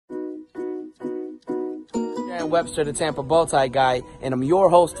Aaron Webster, the Tampa Bowtie Guy, and I'm your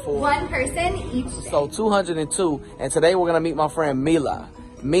host for One Person Each Day. So 202, and today we're gonna meet my friend Mila.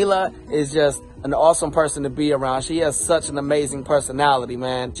 Mila is just an awesome person to be around. She has such an amazing personality,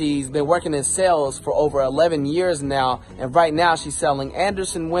 man. She's been working in sales for over 11 years now, and right now she's selling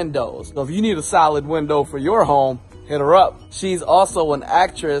Andersen windows. So if you need a solid window for your home, hit her up. She's also an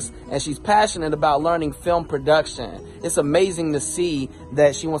actress, and she's passionate about learning film production. It's amazing to see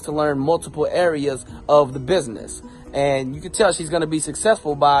that she wants to learn multiple areas of the business, and you can tell she's going to be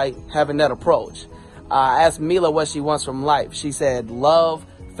successful by having that approach. I asked Mila what she wants from life. She said love,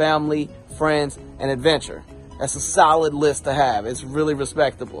 family, friends, and adventure. That's a solid list to have. It's really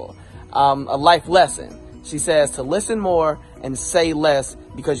respectable. A life lesson. She says to listen more and say less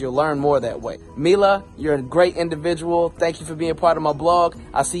because you'll learn more that way. Mila, you're a great individual. Thank you for being part of my blog.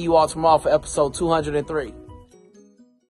 I'll see you all tomorrow for episode 203.